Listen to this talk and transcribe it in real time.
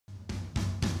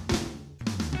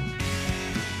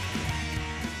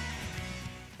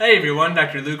Hey everyone,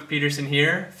 Dr. Luke Peterson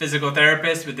here, physical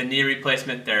therapist with the Knee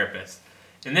Replacement Therapist.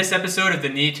 In this episode of the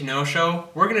Knee to Know Show,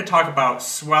 we're going to talk about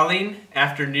swelling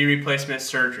after knee replacement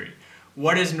surgery.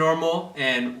 What is normal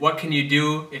and what can you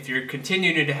do if you're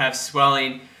continuing to have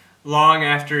swelling long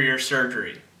after your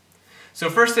surgery? So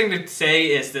first thing to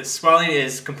say is that swelling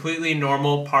is a completely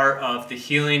normal part of the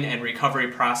healing and recovery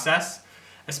process.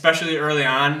 Especially early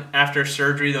on after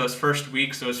surgery, those first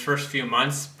weeks, those first few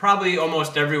months, probably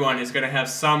almost everyone is going to have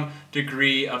some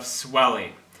degree of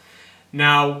swelling.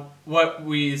 Now, where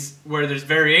there's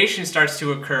variation starts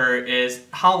to occur is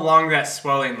how long that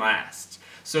swelling lasts.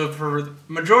 So for the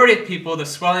majority of people, the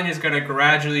swelling is going to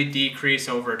gradually decrease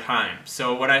over time.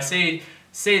 So when I say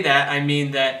that, I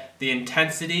mean that the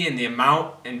intensity and the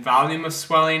amount and volume of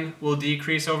swelling will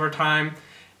decrease over time,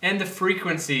 and the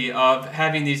frequency of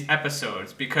having these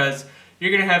episodes, because you're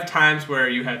going to have times where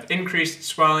you have increased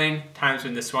swelling, times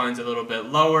when the swelling's a little bit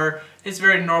lower. It's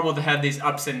very normal to have these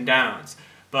ups and downs,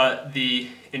 but the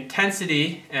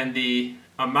intensity and the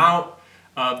amount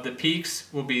of the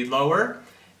peaks will be lower,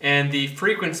 and the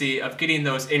frequency of getting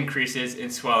those increases in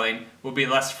swelling will be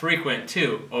less frequent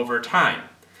too over time.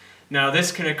 Now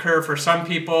this can occur for some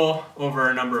people over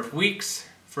a number of weeks.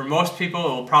 For most people, it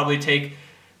will probably take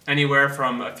anywhere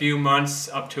from a few months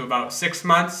up to about 6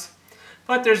 months.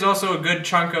 But there's also a good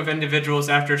chunk of individuals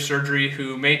after surgery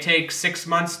who may take 6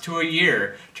 months to a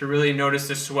year to really notice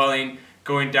the swelling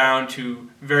going down to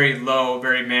very low,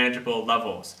 very manageable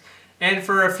levels. And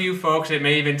for a few folks, it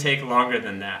may even take longer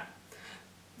than that.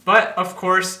 But of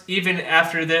course, even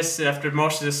after this, after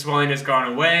most of the swelling has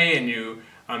gone away and you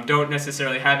don't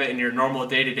necessarily have it in your normal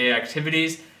day-to-day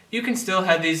activities, you can still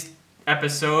have these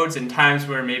episodes and times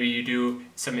where maybe you do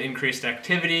some increased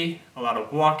activity, a lot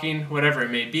of walking, whatever it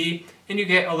may be, and you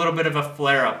get a little bit of a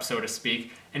flare-up, so to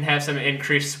speak, and have some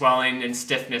increased swelling and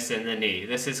stiffness in the knee.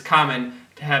 This is common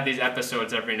to have these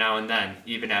episodes every now and then,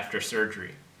 even after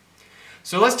surgery.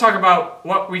 So let's talk about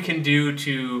what we can do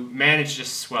to manage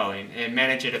this swelling and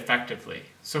manage it effectively.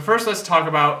 So first let's talk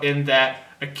about in that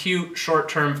acute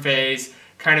short-term phase,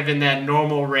 kind of in that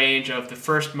normal range of the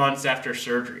first months after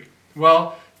surgery.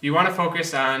 Well, you want to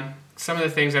focus on some of the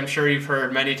things I'm sure you've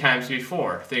heard many times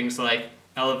before, things like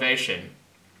elevation.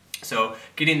 So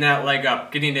getting that leg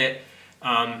up, getting it,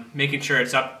 making sure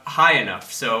it's up high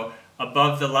enough, so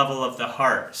above the level of the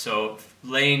heart. So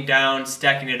laying down,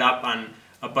 stacking it up on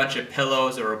a bunch of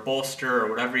pillows or a bolster or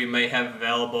whatever you may have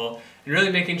available, and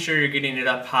really making sure you're getting it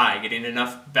up high, getting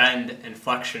enough bend and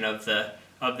flexion of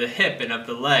the hip and of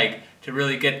the leg to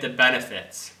really get the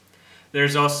benefits.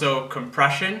 There's also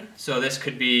compression, so this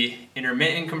could be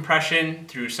intermittent compression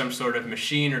through some sort of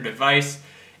machine or device.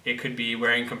 It could be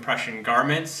wearing compression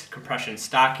garments, compression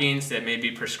stockings that may be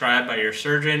prescribed by your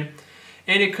surgeon.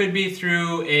 And it could be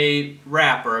through a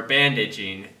wrap or a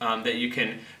bandaging that you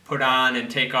can put on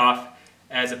and take off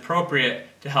as appropriate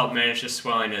to help manage the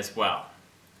swelling as well.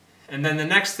 And then the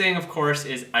next thing, of course,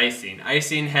 is icing.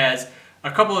 Icing has a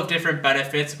couple of different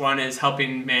benefits. One is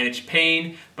helping manage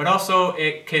pain, but also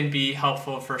it can be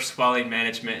helpful for swelling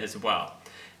management as well.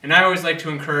 And I always like to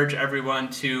encourage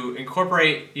everyone to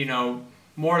incorporate,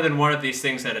 more than one of these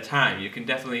things at a time. You can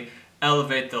definitely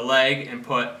elevate the leg and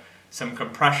put some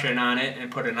compression on it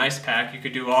and put an ice pack. You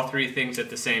could do all three things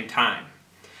at the same time.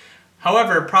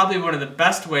 However, probably one of the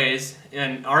best ways,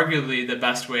 and arguably the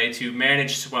best way to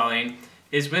manage swelling,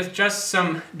 is with just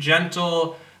some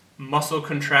gentle muscle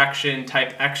contraction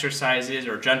type exercises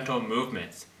or gentle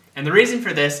movements. And the reason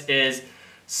for this is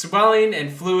swelling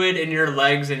and fluid in your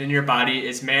legs and in your body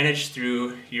is managed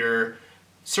through your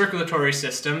circulatory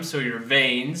system, so your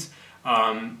veins.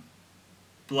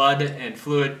 Blood and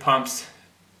fluid pumps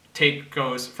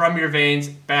goes from your veins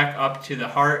back up to the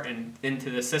heart and into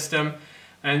the system.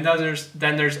 And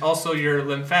then there's also your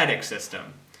lymphatic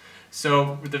system.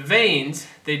 So the veins,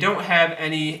 they don't have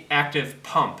any active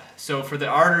pump. So for the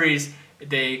arteries,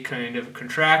 they kind of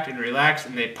contract and relax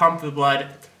and they pump the blood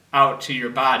out to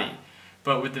your body.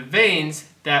 But with the veins,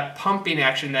 that pumping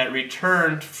action, that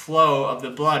return flow of the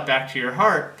blood back to your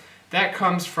heart, that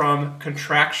comes from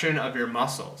contraction of your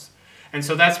muscles. And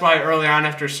so that's why early on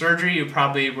after surgery, you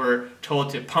probably were told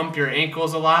to pump your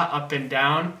ankles a lot up and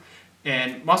down.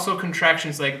 And muscle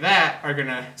contractions like that are going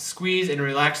to squeeze and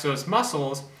relax those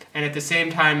muscles, and at the same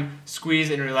time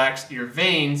squeeze and relax your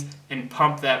veins and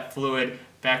pump that fluid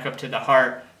back up to the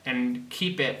heart and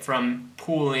keep it from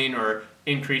pooling or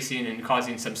increasing and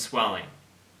causing some swelling.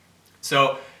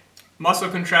 So muscle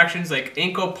contractions like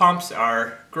ankle pumps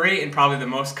are great and probably the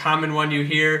most common one you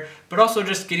hear, but also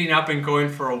just getting up and going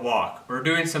for a walk or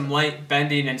doing some light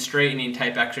bending and straightening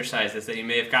type exercises that you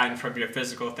may have gotten from your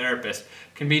physical therapist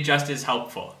can be just as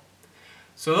helpful.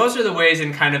 So those are the ways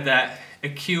in kind of that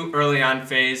acute early on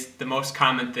phase, the most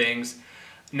common things.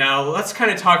 Now let's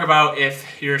kind of talk about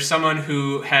if you're someone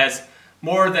who has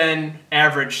more than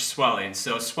average swelling.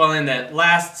 So swelling that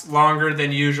lasts longer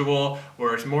than usual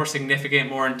or is more significant,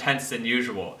 more intense than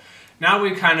usual. Now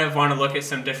we kind of want to look at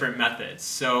some different methods.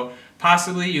 So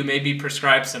possibly you may be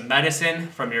prescribed some medicine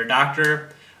from your doctor.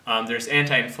 There's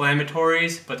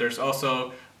anti-inflammatories, but there's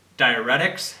also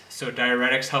diuretics. So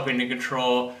diuretics helping to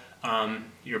control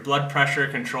your blood pressure,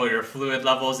 control your fluid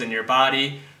levels in your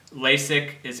body.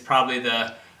 Lasix is probably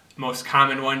the most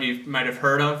common one you might have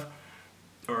heard of,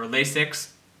 or Lasix.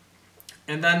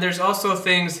 And then there's also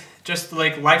things just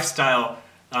like lifestyle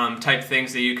type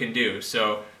things that you can do.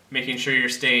 So making sure you're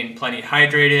staying plenty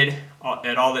hydrated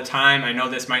at all the time. I know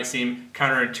this might seem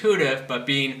counterintuitive, but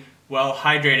being well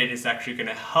hydrated is actually going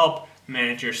to help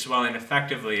manage your swelling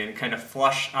effectively and kind of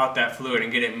flush out that fluid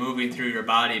and get it moving through your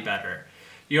body better.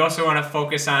 You also want to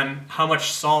focus on how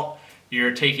much salt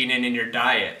you're taking in your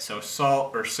diet. So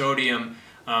salt or sodium,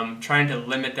 trying to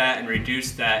limit that and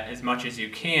reduce that as much as you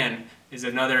can is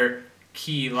another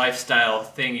key lifestyle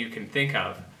thing you can think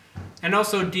of. And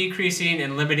also decreasing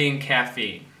and limiting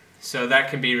caffeine. So that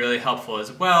can be really helpful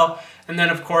as well. And then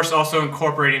of course also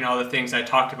incorporating all the things I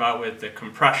talked about with the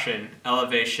compression,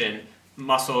 elevation,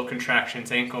 muscle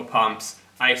contractions, ankle pumps,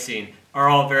 icing are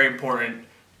all very important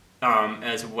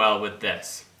as well with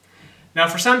this. Now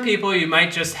for some people you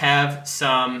might just have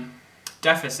some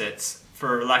deficits,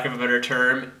 for lack of a better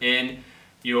term, in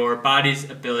your body's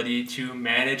ability to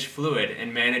manage fluid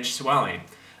and manage swelling.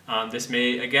 This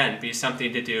may again be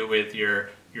something to do with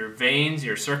your veins,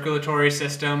 your circulatory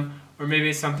system, or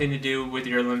maybe something to do with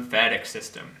your lymphatic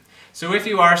system. So if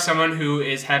you are someone who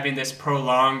is having this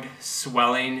prolonged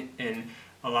swelling in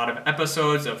a lot of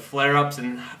episodes of flare-ups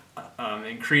and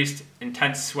increased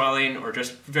intense swelling or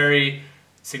just very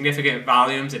significant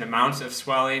volumes and amounts of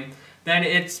swelling, then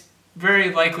it's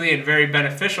very likely and very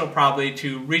beneficial probably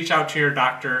to reach out to your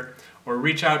doctor or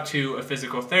reach out to a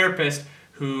physical therapist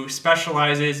who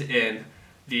specializes in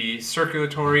the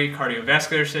circulatory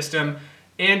cardiovascular system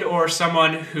and or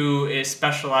someone who is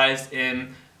specialized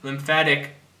in the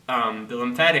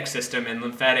lymphatic system and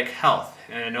lymphatic health.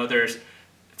 And I know there's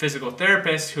physical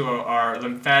therapists who are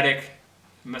lymphatic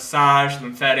massage,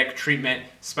 lymphatic treatment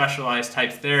specialized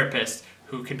type therapists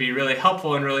who can be really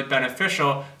helpful and really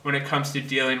beneficial when it comes to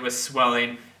dealing with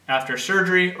swelling after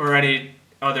surgery or any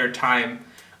other time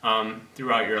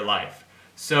throughout your life.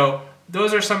 So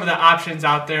those are some of the options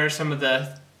out there, some of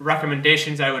the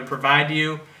recommendations I would provide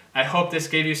you. I hope this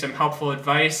gave you some helpful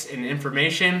advice and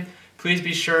information. Please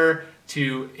be sure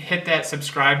to hit that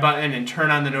subscribe button and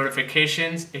turn on the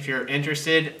notifications if you're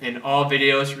interested in all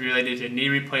videos related to knee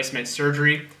replacement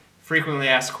surgery, frequently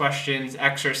asked questions,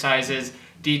 exercises,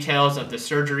 details of the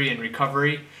surgery and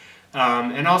recovery.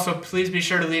 And also please be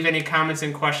sure to leave any comments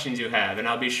and questions you have, and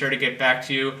I'll be sure to get back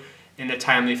to you in a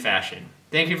timely fashion.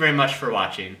 Thank you very much for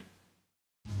watching.